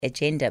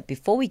agenda.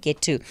 Before we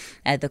get to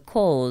the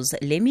calls,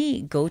 let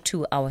me go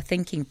to our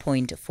thinking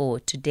point for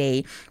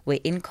today. We're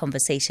in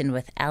conversation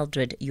with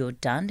Aldred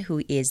Jordan,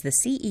 who is the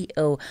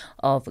CEO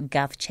of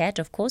GovChat.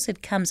 Of course,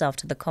 it comes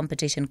after the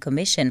Competition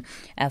Commission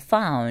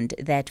found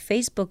that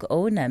Facebook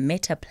owner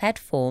Meta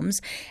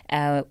Platforms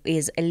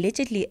is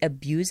allegedly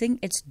abusing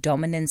its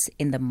dominance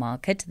in the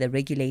market. The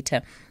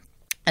regulator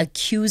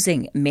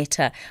accusing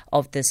Meta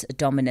of this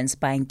dominance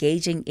by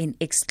engaging in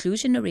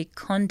exclusionary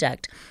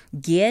conduct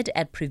geared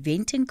at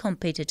preventing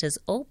competitors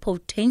or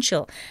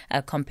potential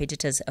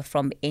competitors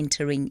from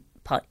entering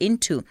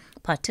into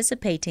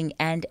participating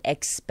and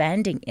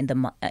expanding in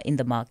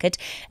the market.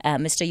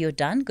 Mr.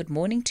 Jordan, good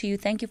morning to you.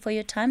 Thank you for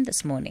your time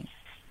this morning.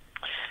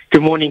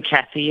 Good morning,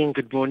 Kathy, and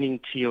good morning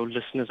to your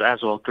listeners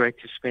as well. Great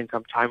to spend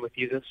some time with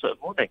you this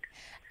morning.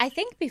 I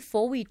think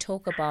before we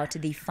talk about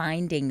the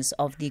findings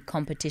of the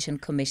Competition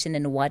Commission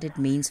and what it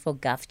means for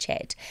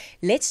GovChat,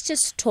 let's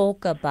just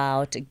talk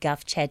about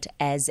GovChat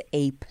as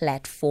a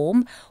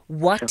platform.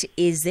 What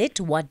is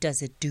it? What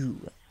does it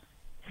do?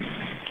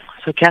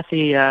 So,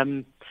 Kathy,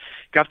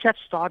 GovChat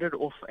started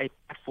off a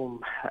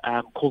platform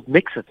called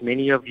Mixit.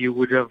 Many of you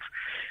would have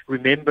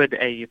remembered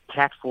a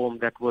platform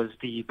that was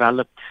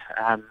developed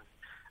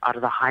out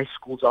of the high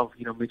schools of,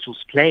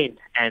 Mitchell's Plain.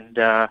 And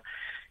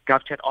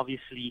GovChat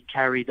obviously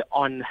carried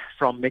on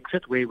from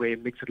Mixit, where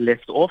Mixit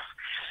left off.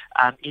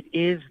 It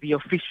is the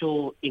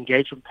official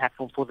engagement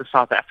platform for the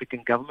South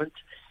African government,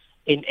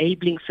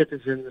 enabling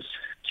citizens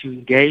to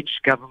engage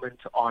government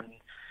on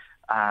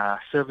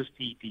service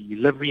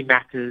delivery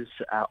matters.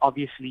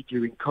 Obviously,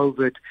 during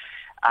COVID,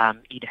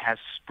 it has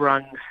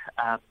sprung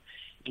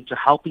into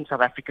helping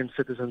South African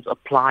citizens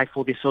apply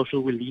for the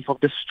social relief of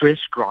distress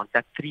grant,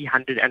 that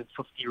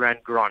 350 Rand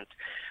grant.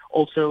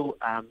 Also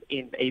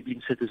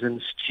enabling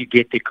citizens to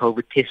get their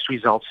COVID test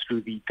results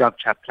through the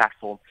GovChat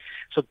platform.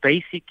 So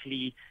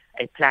basically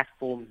a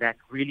platform that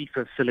really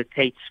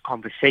facilitates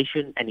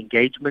conversation and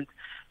engagement,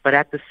 but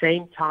at the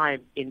same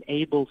time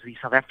enables the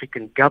South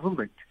African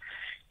government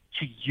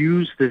to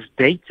use this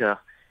data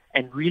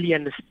and really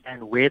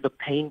understand where the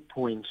pain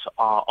points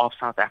are of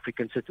South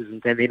African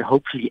citizens, and then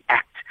hopefully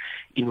act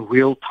in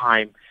real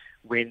time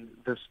when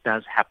this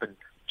does happen.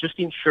 Just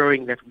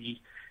ensuring that we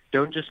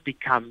don't just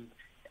become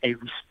a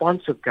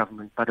responsive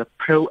government, but a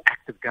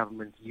proactive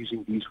government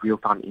using these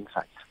real-time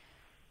insights.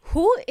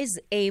 Who is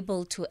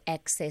able to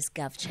access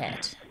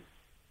GovChat?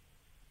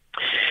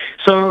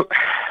 So,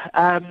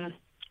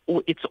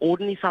 it's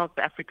ordinary South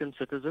African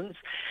citizens.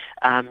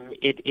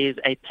 It is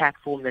a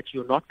platform that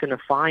you're not going to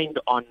find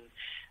on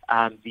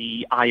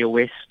the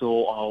iOS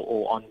store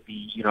or on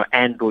the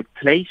Android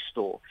Play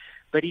Store,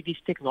 but it is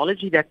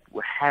technology that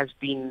has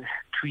been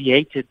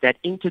created that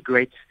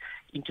integrates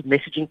into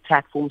messaging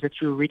platforms that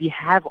you already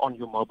have on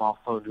your mobile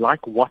phone,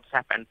 like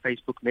WhatsApp and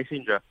Facebook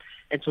Messenger.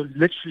 And so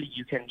literally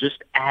you can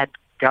just add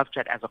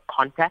GovChat as a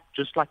contact,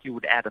 just like you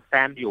would add a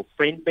family or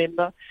friend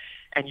member,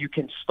 and you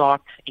can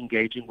start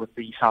engaging with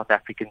the South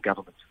African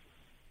government.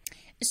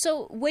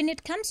 So when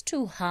it comes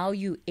to how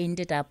you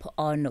ended up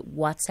on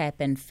WhatsApp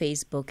and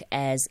Facebook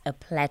as a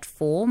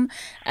platform,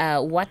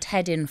 what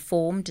had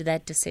informed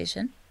that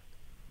decision?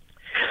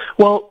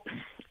 Well,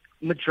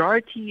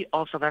 majority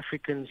of South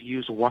Africans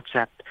use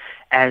WhatsApp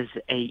as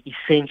a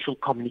essential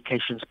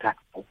communications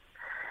platform.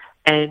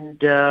 And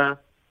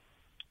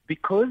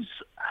because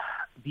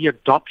the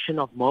adoption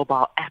of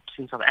mobile apps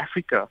in South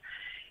Africa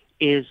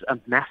is a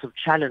massive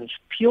challenge,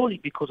 purely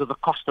because of the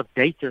cost of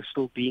data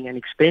still being an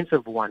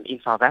expensive one in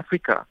South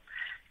Africa,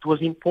 it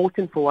was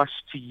important for us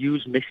to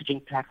use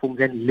messaging platforms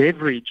and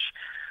leverage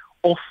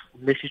off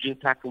messaging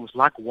platforms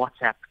like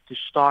WhatsApp to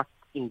start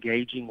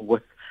engaging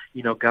with,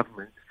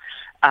 government.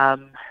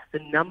 The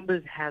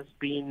numbers has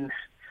been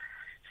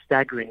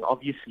staggering.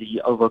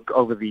 Obviously, over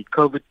the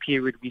COVID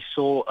period, we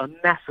saw a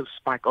massive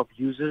spike of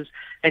users,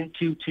 and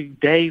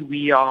today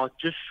we are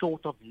just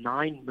short of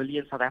 9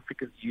 million South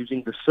Africans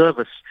using the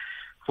service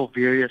for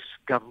various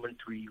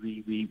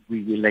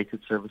government-related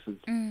services.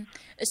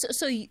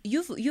 So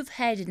you've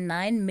had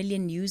 9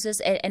 million users,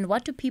 and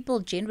what do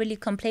people generally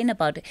complain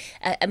about?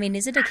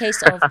 Is it a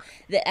case of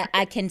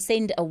I can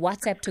send a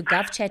WhatsApp to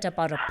GovChat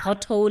about a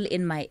pothole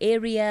in my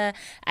area?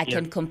 I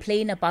can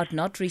complain about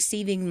not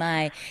receiving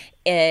my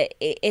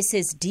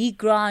SSD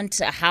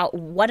grant.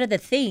 What are the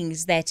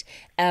things that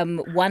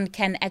one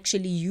can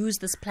actually use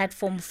this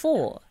platform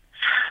for?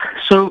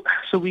 So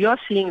we are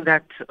seeing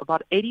that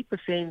about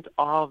 80%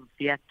 of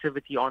the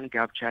activity on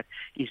GovChat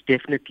is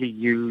definitely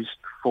used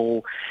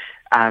for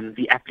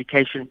the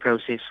application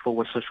process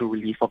for a social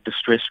relief of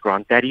distress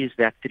grant. That is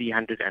that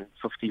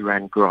 350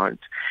 Rand grant.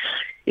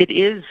 It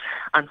is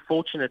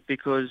unfortunate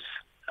because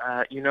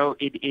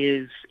it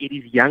is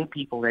young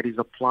people that is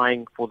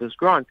applying for this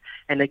grant,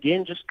 and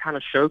again, just kind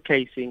of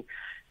showcasing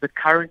the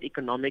current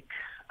economic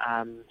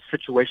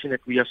situation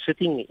that we are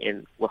sitting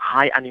in with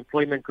high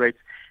unemployment rates.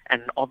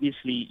 And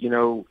obviously,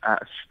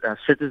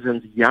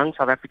 citizens, young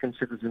South African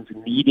citizens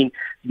needing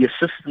the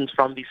assistance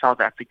from the South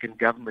African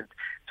government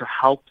to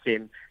help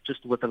them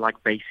just with the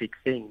basic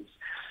things.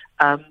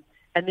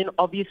 And then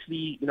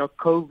obviously,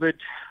 COVID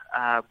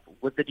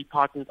with the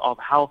Department of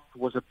Health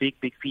was a big,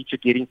 big feature,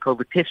 getting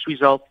COVID test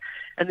results.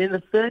 And then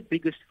the third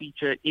biggest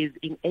feature is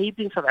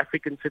enabling South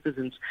African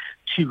citizens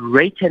to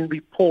rate and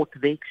report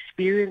the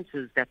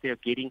experiences that they're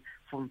getting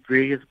from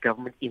various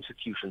government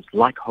institutions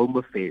like Home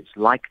Affairs,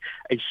 like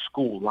a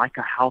school, like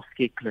a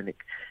healthcare clinic.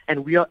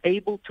 And we are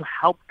able to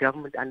help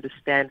government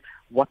understand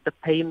what the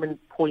payment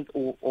point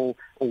or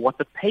what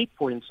the pay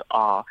points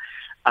are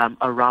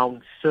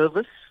around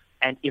service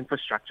and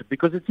infrastructure,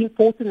 because it's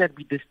important that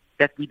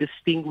we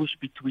distinguish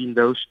between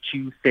those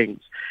two things.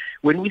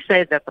 When we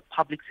say that the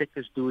public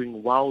sector is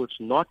doing well, it's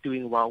not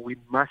doing well, we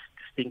must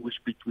distinguish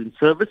between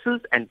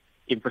services and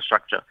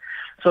infrastructure.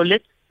 So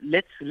let's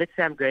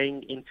say I'm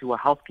going into a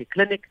healthcare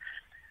clinic,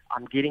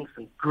 I'm getting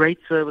some great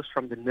service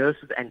from the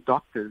nurses and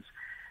doctors,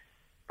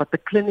 but the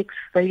clinic's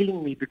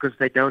failing me because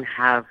they don't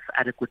have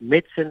adequate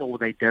medicine or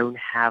they don't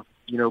have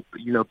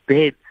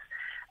beds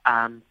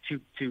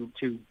to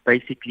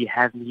basically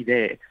have me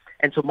there.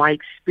 And so my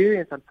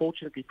experience,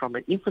 unfortunately, from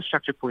an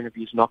infrastructure point of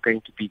view is not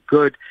going to be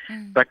good,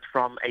 but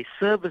from a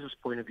services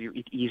point of view,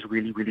 it is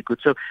really, really good.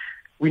 So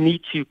we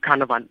need to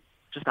kind of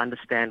just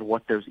understand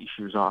what those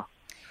issues are.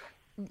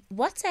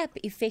 WhatsApp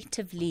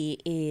effectively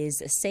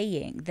is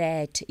saying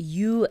that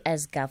you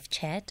as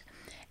GovChat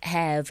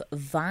have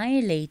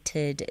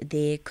violated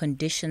their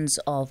conditions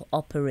of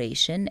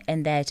operation,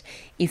 and that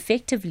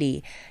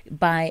effectively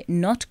by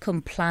not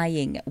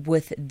complying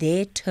with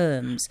their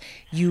terms,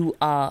 you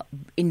are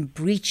in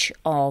breach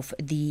of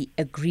the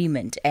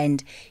agreement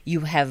and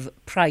you have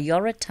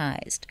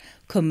prioritized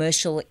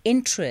commercial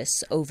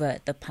interests over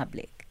the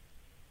public.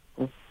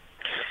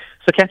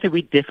 So, Kathy,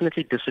 we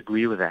definitely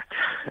disagree with that.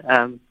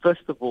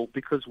 First of all,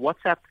 because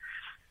WhatsApp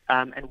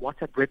and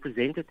WhatsApp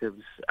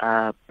representatives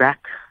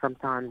back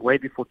sometime way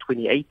before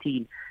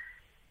 2018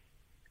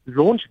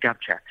 launched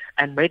GovChat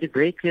and made it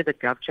very clear that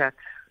GovChat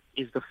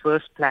is the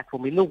first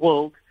platform in the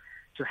world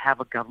to have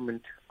a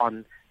government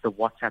on the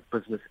WhatsApp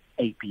Business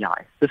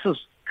API. This is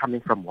coming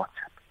from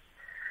WhatsApp.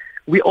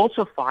 We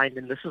also find,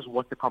 and this is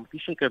what the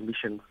Competition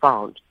Commission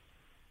found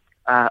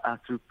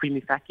through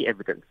prima facie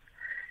evidence,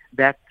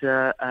 that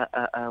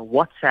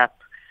WhatsApp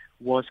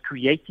was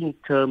creating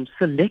terms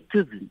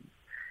selectively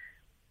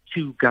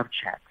to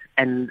GovChat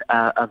and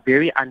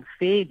very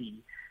unfairly,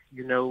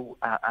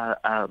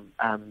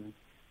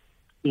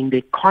 in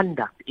their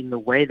conduct, in the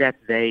way that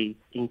they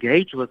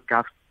engage with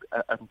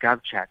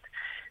GovChat,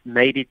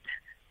 made it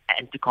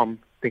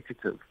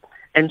anti-competitive.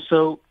 And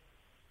so,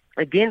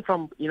 again,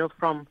 from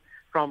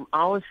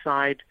our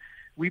side,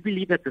 we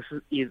believe that this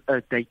is a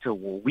data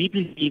war. We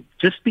believe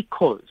just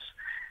because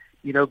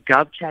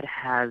GovChat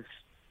has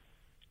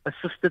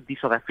assisted the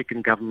South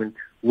African government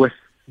with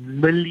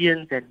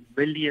millions and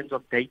millions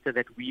of data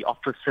that we are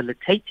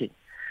facilitating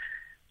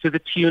to the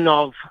tune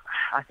of,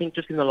 I think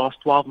just in the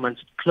last 12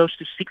 months, close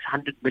to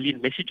 600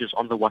 million messages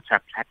on the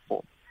WhatsApp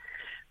platform.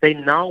 They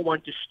now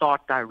want to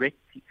start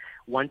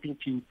wanting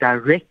to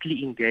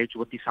directly engage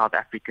with the South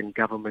African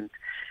government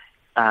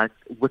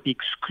with the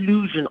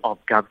exclusion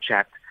of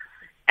GovChat.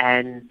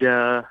 And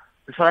the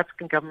South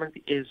African government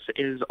is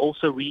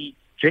also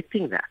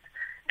rejecting that.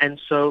 And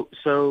so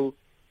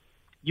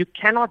you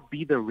cannot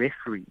be the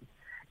referee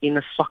in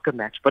a soccer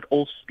match, but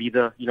also be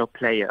the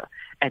player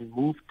and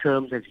move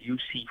terms as you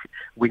see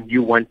when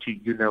you want to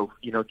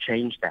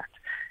change that.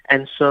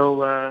 And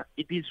so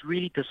it is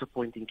really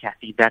disappointing,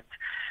 Kathy, that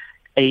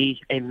a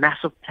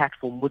massive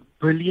platform with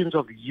billions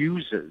of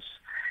users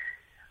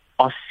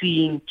are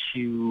seen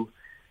to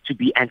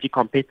be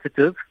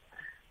anti-competitive.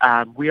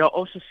 We are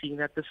also seeing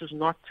that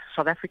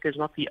South Africa is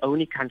not the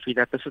only country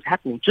that this is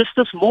happening. Just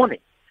this morning,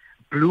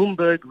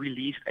 Bloomberg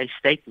released a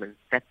statement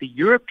that the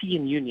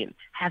European Union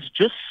has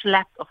just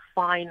slapped a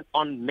fine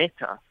on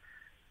Meta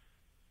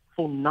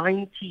for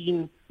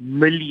 $19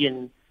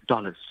 million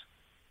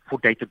for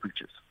data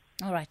breaches.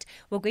 All right.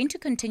 We're going to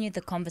continue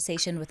the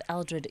conversation with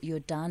Aldred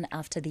Jordan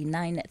after the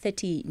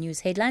 9:30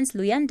 news headlines.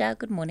 Luyanda,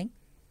 good morning.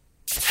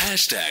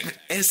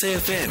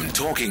 #SFM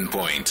Talking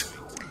Point.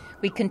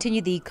 We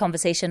continue the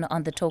conversation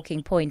on the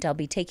Talking Point. I'll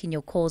be taking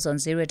your calls on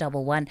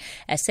 011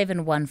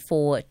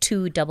 714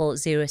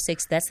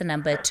 2006. That's the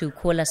number to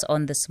call us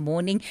on this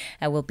morning.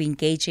 We'll be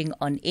engaging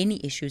on any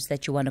issues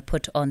that you want to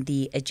put on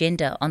the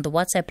agenda. On the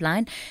WhatsApp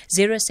line,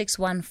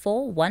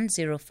 0614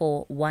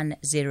 104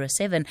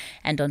 107.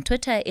 And on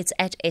Twitter, it's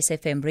at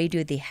SFM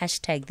Radio, the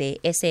hashtag there,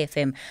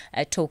 SFM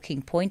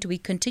Talking Point. We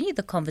continue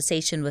the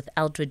conversation with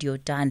Aldred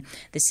Jordan,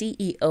 the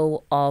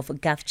CEO of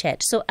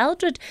GovChat. So,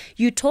 Aldred,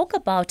 you talk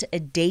about a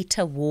data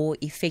war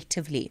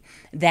effectively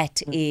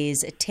that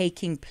is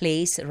taking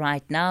place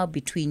right now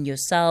between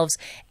yourselves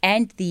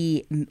and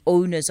the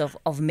owners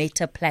of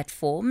Meta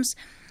platforms.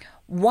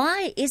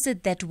 Why is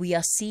it that we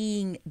are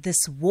seeing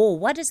this war?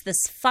 What is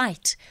this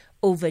fight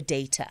over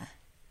data?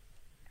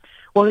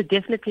 Well, it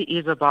definitely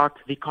is about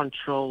the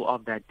control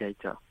of that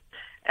data.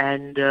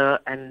 And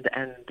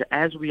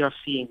as we are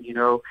seeing,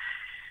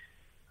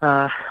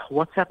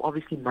 WhatsApp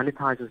obviously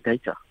monetizes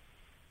data.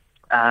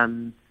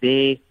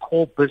 Their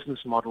core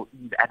business model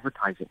is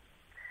advertising.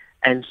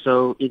 And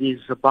so it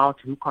is about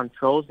who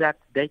controls that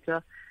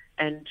data.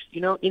 And,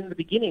 in the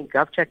beginning,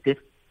 GovChat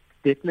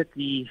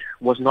definitely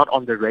was not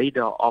on the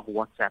radar of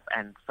WhatsApp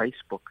and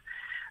Facebook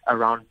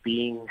around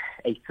being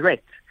a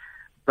threat.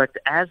 But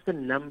as the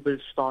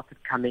numbers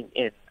started coming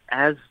in,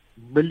 as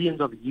millions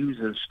of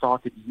users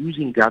started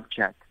using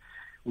GovChat,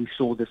 we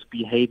saw this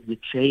behavior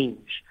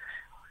change.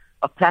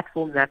 A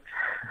platform that,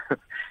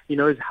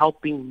 is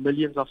helping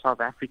millions of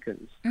South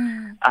Africans. We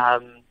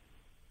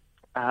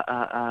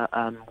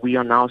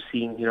are now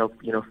seeing,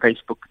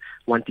 Facebook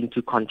wanting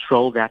to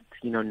control that,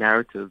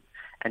 narrative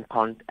and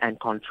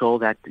control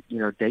that,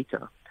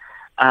 data.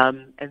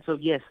 And so,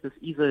 yes, this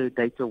is a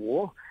data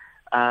war.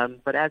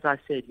 But as I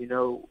said,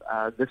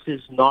 this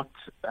is not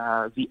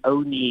the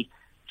only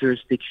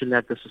jurisdiction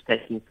that this is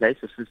taking place.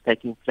 This is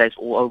taking place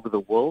all over the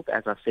world.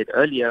 As I said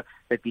earlier,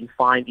 they've been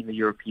fined in the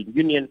European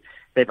Union.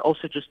 They've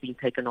also just been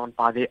taken on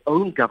by their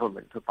own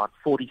government. About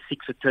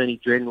 46 attorney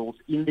generals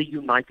in the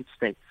United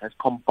States has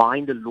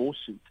combined a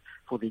lawsuit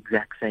for the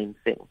exact same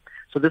thing.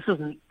 So this is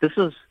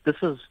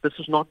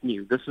not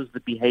new. This is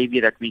the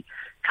behavior that we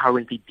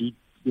currently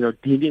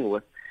dealing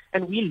with,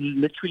 and we're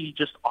literally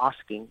just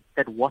asking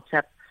that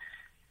WhatsApp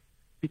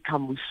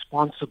become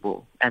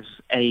responsible as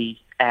a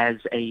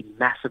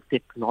massive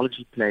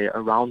technology player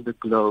around the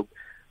globe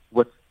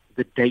with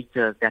the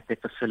data that they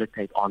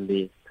facilitate on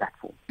their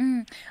platform.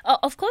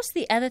 Of course,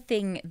 the other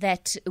thing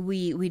that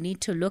we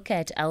need to look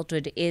at,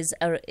 Aldred, is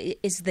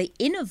the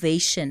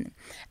innovation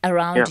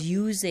around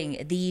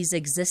using these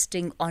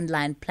existing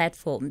online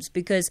platforms,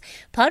 because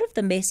part of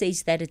the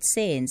message that it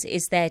sends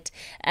is that,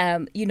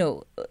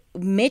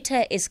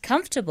 Meta is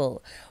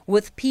comfortable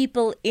with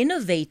people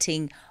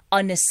innovating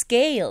on a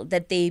scale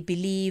that they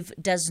believe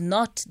does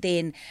not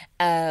then,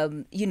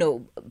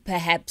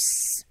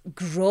 perhaps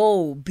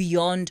grow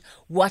beyond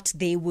what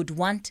they would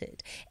want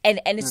it.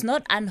 And it's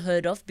not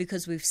unheard of,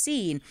 because we've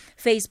seen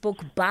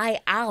Facebook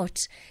buy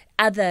out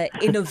other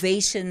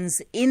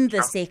innovations in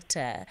the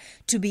sector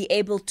to be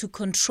able to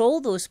control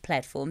those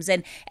platforms.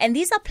 And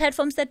these are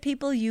platforms that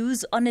people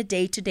use on a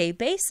day-to-day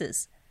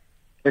basis.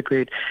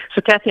 Agreed.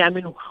 So, Kathy,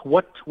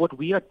 what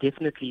we are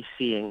definitely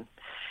seeing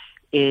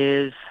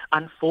is,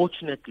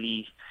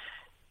 unfortunately,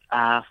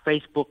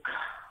 Facebook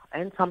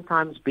and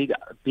sometimes big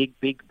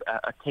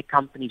tech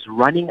companies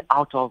running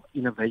out of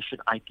innovation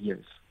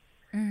ideas,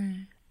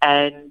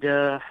 and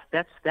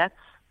that's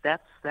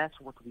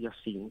what we are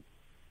seeing.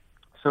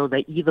 So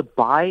they either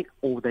buy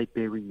or they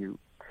bury you,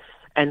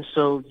 and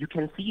so you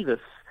can see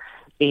this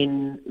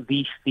in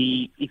if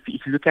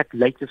you look at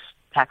latest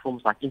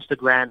platforms like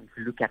Instagram, if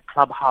you look at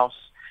Clubhouse.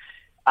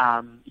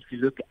 If you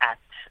look at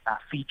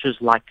features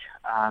like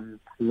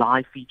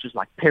live features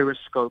like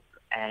Periscope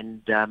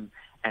and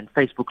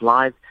Facebook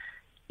Live,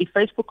 if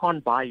Facebook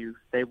can't buy you,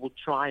 they will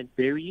try and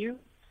bury you,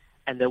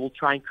 and they will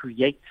try and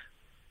create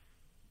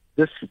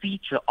this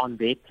feature on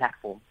their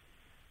platform.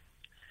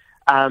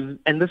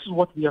 And this is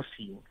what we are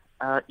seeing.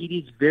 It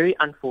is very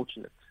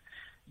unfortunate.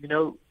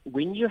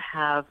 When you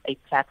have a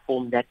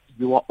platform that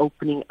you are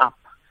opening up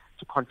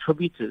to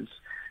contributors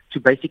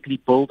to basically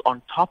build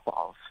on top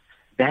of,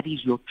 that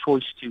is your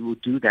choice to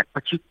do that.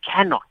 But you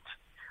cannot,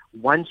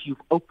 once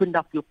you've opened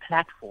up your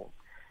platform,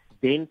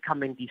 then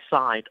come and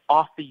decide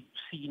after you've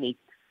seen it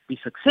be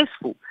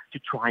successful to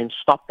try and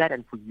stop that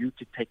and for you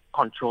to take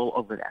control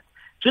over that.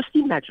 Just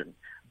imagine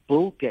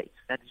Bill Gates,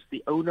 that is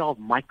the owner of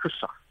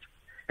Microsoft,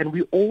 and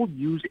we all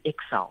use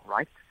Excel,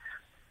 right?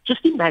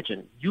 Just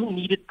imagine you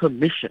needed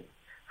permission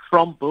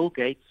from Bill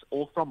Gates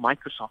or from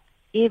Microsoft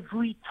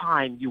every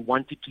time you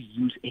wanted to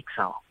use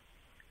Excel.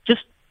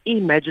 Just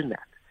imagine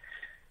that.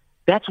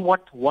 That's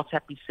what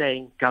WhatsApp is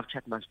saying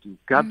GovChat must do.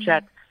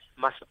 GovChat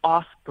must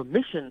ask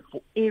permission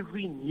for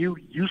every new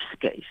use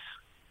case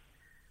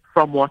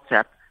from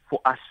WhatsApp for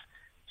us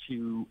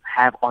to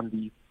have on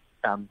the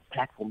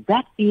platform.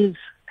 That is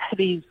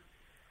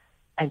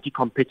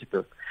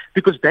anti-competitive,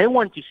 because they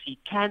want to see,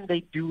 can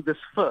they do this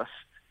first,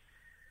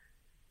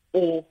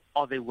 or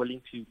are they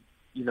willing to,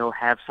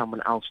 have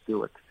someone else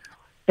do it?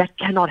 That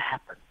cannot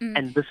happen.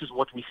 And this is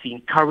what we're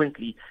seeing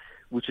currently,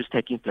 which is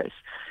taking place.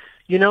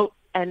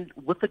 And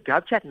with the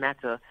GovChat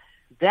matter,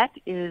 that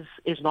is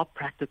not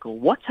practical.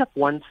 WhatsApp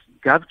wants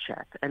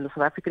GovChat and the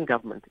South African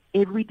government,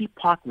 every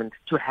department,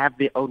 to have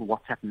their own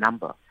WhatsApp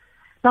number.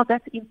 Now,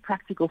 that's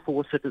impractical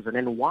for a citizen,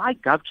 and why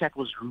GovChat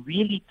was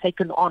really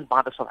taken on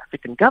by the South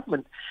African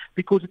government,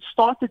 because it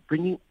started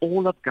bringing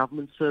all of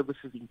government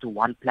services into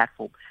one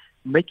platform,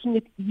 making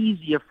it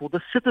easier for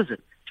the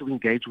citizen to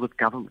engage with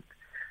government.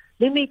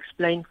 Let me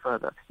explain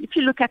further. If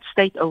you look at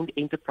state-owned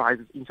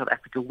enterprises in South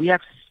Africa, we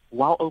have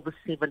well over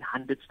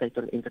 700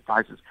 state-owned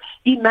enterprises.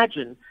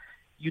 Imagine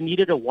you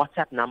needed a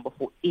WhatsApp number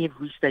for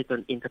every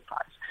state-owned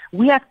enterprise.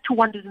 We have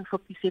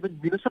 257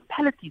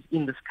 municipalities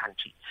in this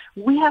country.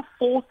 We have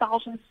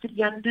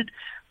 4,300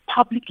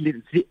 public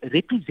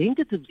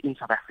representatives in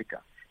South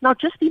Africa. Now,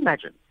 just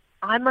imagine,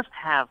 I must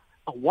have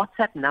a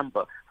WhatsApp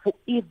number for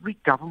every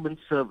government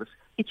service.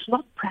 It's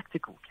not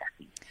practical,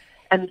 Kathy.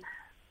 And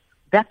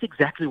That's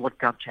exactly what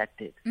GovChat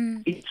did.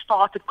 It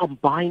started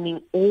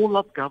combining all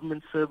of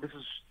government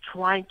services,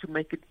 trying to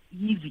make it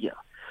easier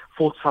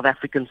for South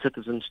African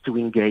citizens to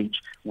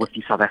engage with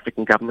the South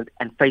African government,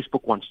 and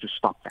Facebook wants to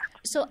stop that.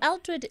 So,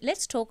 Aldred,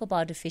 let's talk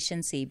about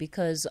efficiency,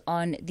 because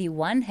on the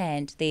one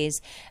hand,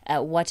 there's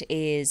what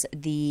is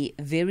the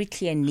very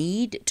clear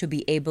need to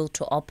be able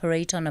to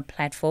operate on a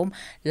platform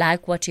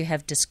like what you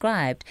have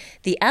described.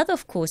 The other,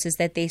 of course, is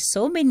that there's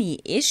so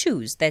many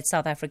issues that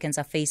South Africans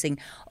are facing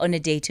on a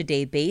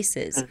day-to-day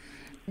basis.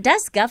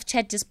 Does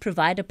GovChat just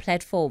provide a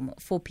platform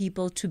for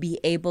people to be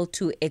able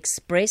to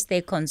express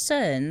their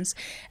concerns?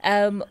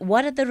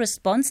 What are the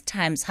response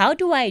times? How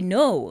do I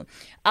know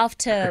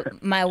after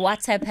my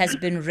WhatsApp has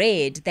been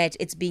read that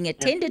it's being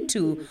attended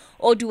to?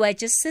 Or do I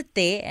just sit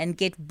there and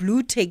get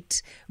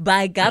blue-ticked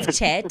by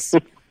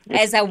GovChat,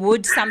 as I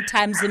would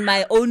sometimes in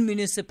my own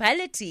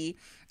municipality,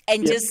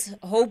 and just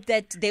hope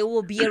that there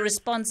will be a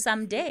response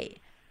someday?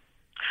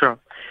 Sure.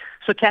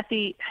 So,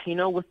 Kathy,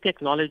 with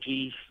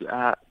technology,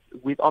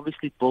 we've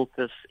obviously built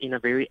this in a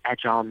very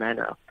agile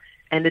manner,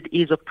 and it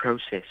is a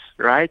process,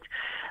 right?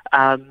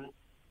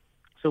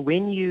 So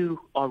when you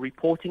are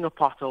reporting a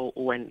pothole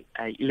or an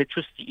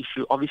electricity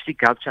issue, obviously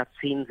GovChat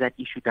sends that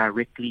issue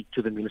directly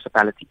to the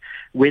municipality.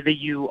 Whether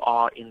you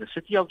are in the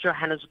city of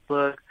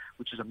Johannesburg,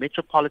 which is a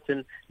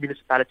metropolitan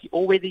municipality,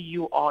 or whether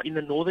you are in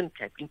the Northern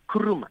Cape, in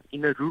Kuruma,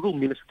 in a rural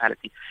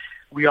municipality,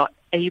 we are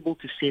able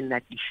to send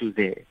that issue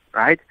there,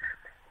 right?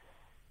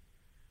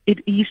 It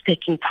is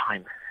taking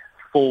time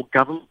for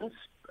governments,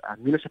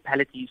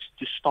 municipalities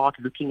to start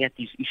looking at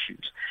these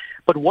issues.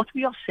 But what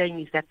we are saying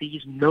is that there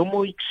is no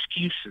more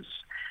excuses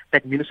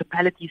that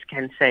municipalities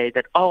can say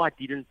that, oh, I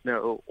didn't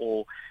know,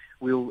 or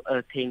we'll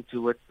attend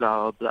to it,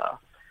 blah, blah.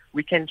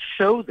 We can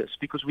show this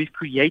because we've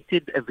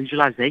created a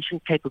visualization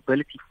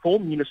capability for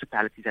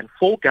municipalities and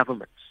for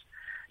governments,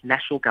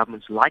 national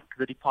governments like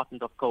the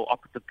Department of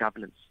Cooperative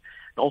Governance,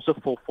 and also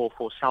for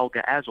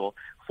SALGA as well,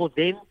 for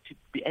them to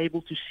be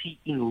able to see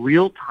in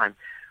real time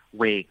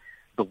where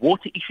the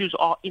water issues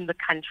are in the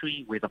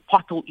country, where the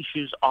pothole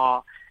issues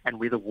are, and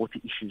where the water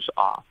issues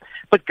are.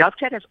 But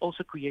GovChat has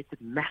also created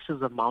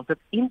massive amount of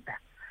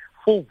impact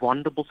for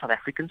vulnerable South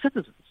African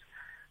citizens,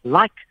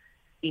 like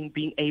in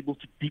being able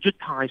to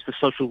digitize the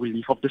social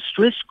relief of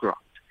distress grant.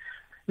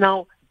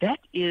 Now, that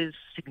is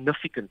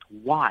significant.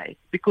 Why?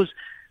 Because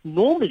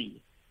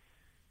normally,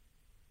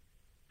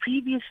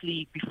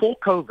 previously, before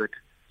COVID,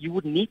 you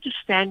would need to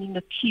stand in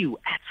a queue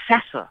at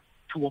SASSA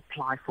to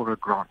apply for a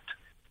grant.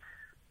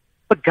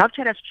 But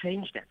GovChat has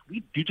changed that.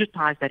 We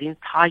digitized that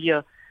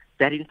entire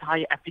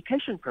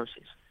application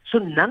process. So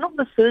none of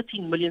the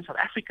 13 million South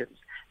Africans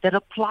that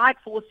applied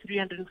for a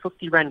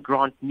 350 Rand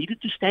grant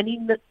needed to stand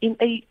in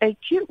a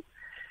queue.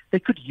 They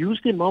could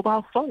use their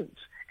mobile phones.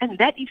 And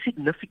that is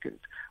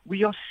significant.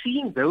 We are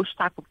seeing those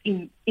type of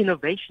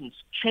innovations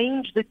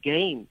change the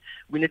game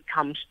when it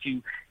comes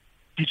to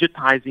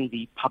digitizing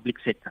the public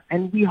sector.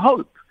 And we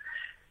hope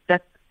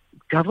that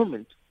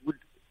government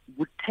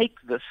would take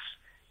this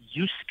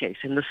use case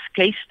and this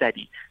case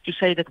study to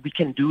say that we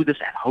can do this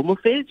at Home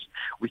Affairs,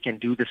 we can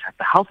do this at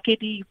the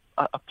healthcare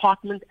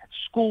department, at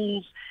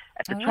schools,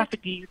 at the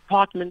traffic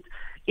department.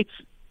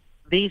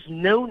 There's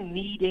no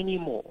need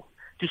anymore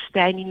to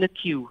stand in the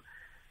queue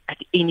at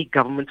any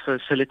government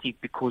facility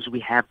because we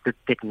have the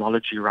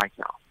technology right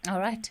now. All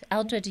right.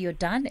 Aldred, you're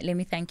done. Let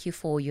me thank you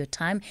for your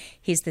time.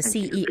 He's the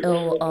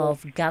CEO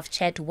of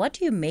GovChat. What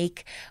do you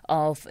make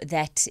of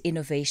that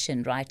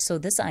innovation, right? So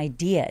this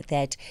idea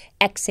that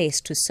access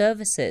to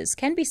services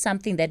can be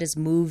something that is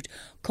moved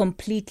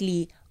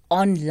completely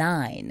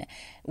online.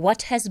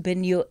 What has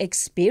been your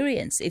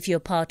experience if you're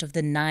part of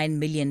the 9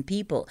 million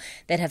people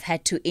that have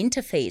had to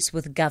interface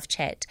with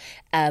GovChat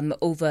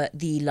over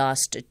the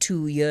last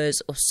 2 years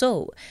or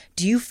so?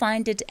 Do you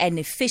find it an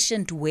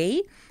efficient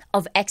way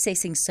of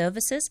accessing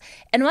services?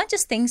 And one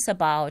just thinks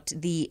about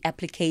the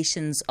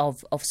applications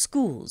of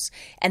schools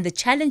and the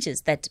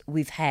challenges that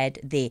we've had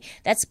there.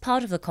 That's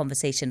part of the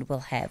conversation we'll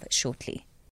have shortly.